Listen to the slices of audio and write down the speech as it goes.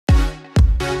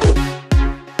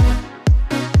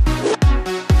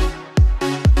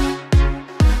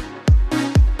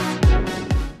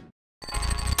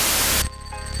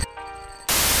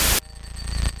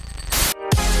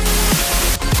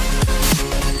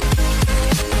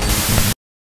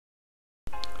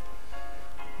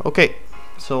Okay,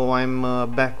 so I'm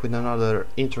back with another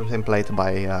intro template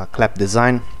by Klap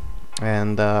Design,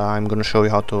 and I'm gonna show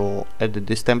you how to edit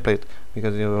this template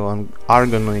because you are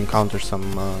gonna encounter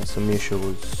some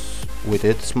issues with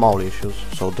it, small issues,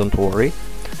 so don't worry.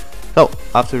 So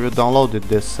after you downloaded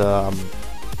this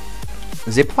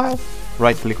zip file,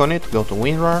 right click on it, go to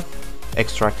WinRAR,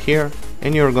 extract here,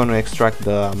 and you're gonna extract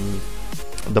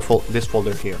this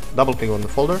folder here. Double click on the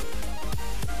folder,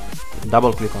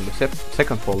 double click on the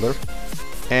second folder,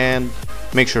 and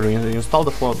make sure you install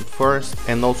the folder first,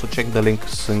 and also check the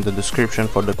links in the description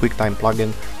for the QuickTime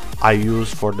plugin I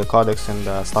use for the codecs and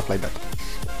stuff like that.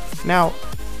 Now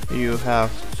you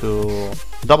have to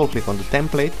double click on the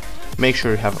template, make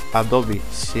sure you have Adobe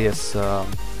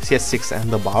CS6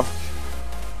 and above,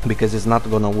 because it's not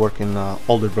gonna work in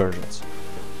older versions.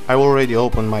 I already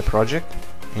opened my project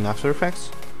in After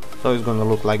Effects, so it's gonna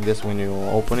look like this when you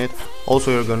open it. Also,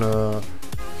 you're gonna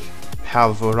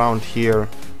have around here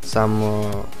some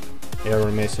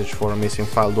error message for a missing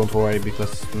file. Don't worry,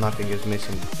 because nothing is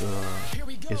missing.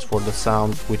 It's for the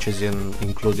sound, which is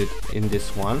included in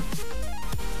this one.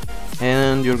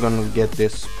 And you're gonna get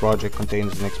this project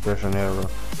contains an expression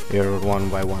error one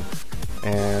by one,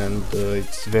 and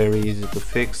it's very easy to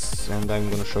fix, and I'm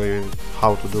gonna show you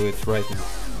how to do it right now.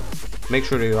 Make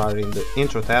sure you are in the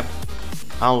intro tab,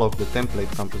 unlock the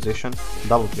template composition,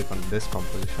 double click on this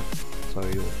composition so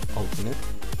you open it,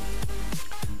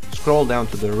 scroll down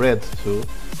to the red tool,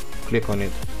 click on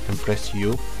it and press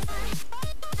U,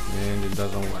 and it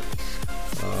doesn't work.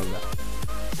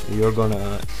 You're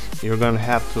gonna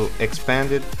have to expand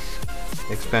the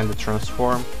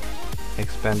transform,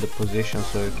 expand the position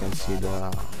so you can see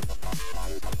the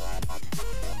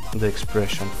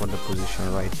expression for the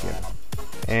position right here.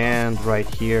 And right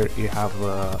here you have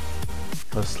a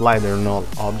slider null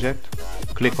object.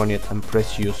 Click on it and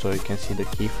press U so you can see the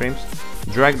keyframes.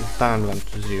 Drag the timeline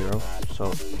to 0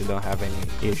 so you don't have any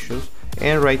issues.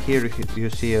 And right here you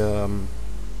see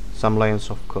some lines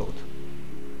of code.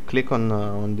 Click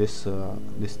on this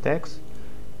text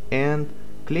and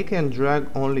click and drag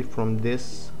only from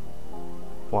this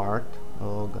part.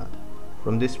 Oh god,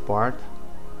 from this part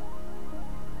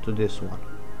to this one.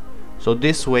 So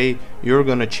this way you're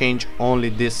gonna change only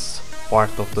this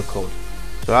part of the code.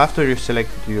 So after you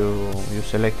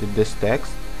selected this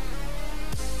text,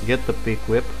 get the pick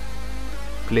whip,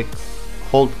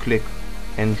 hold click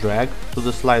and drag to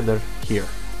the slider here.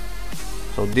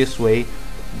 So this way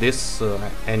this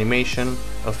animation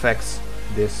affects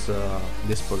this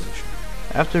position.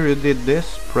 After you did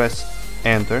this, press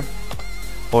enter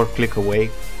or click away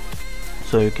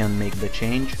so you can make the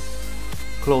change.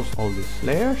 Close all these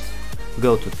layers,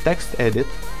 go to text edit,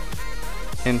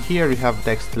 and here you have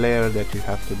text layer that you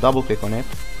have to double click on it,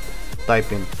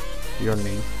 type in your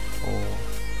name or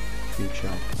future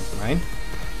timeline.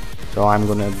 So I'm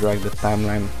gonna drag the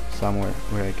timeline somewhere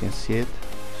where I can see it,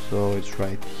 so it's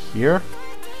right here.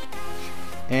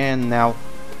 And now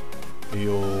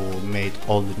you made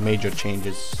all the major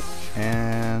changes,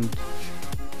 and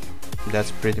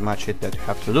that's pretty much it that you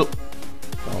have to do.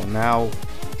 So now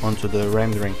onto the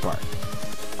rendering part.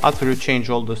 After you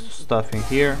change all the stuff in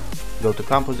here, go to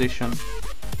composition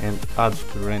and add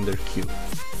to render queue.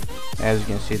 As you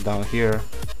can see down here,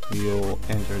 you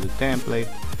enter the template,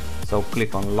 so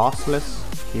click on lossless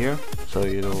here so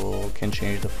you can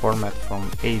change the format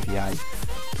from AVI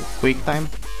to QuickTime.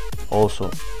 Also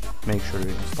make sure you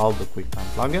install the QuickTime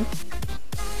plugin,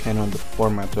 and on the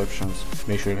format options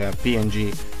make sure you have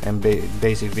PNG and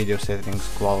basic video settings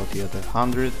quality at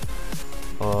 100,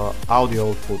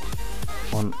 audio output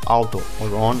on auto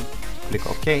or on, click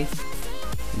OK,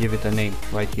 give it a name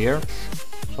right here.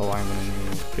 So I'm gonna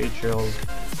name it Feature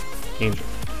Intro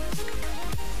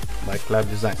by Klap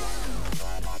Design.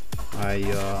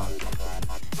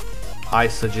 I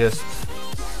suggest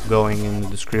going in the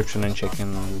description and check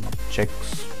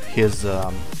his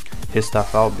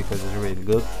stuff out because it's really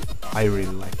good. I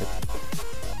really like it.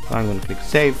 So I'm gonna click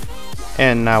save,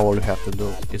 and now all you have to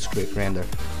do is click render.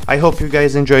 I hope you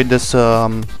guys enjoyed this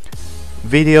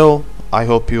video. I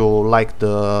hope you liked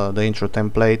the intro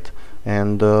template,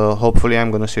 and hopefully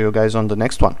I'm gonna see you guys on the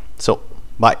next one. So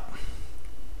bye.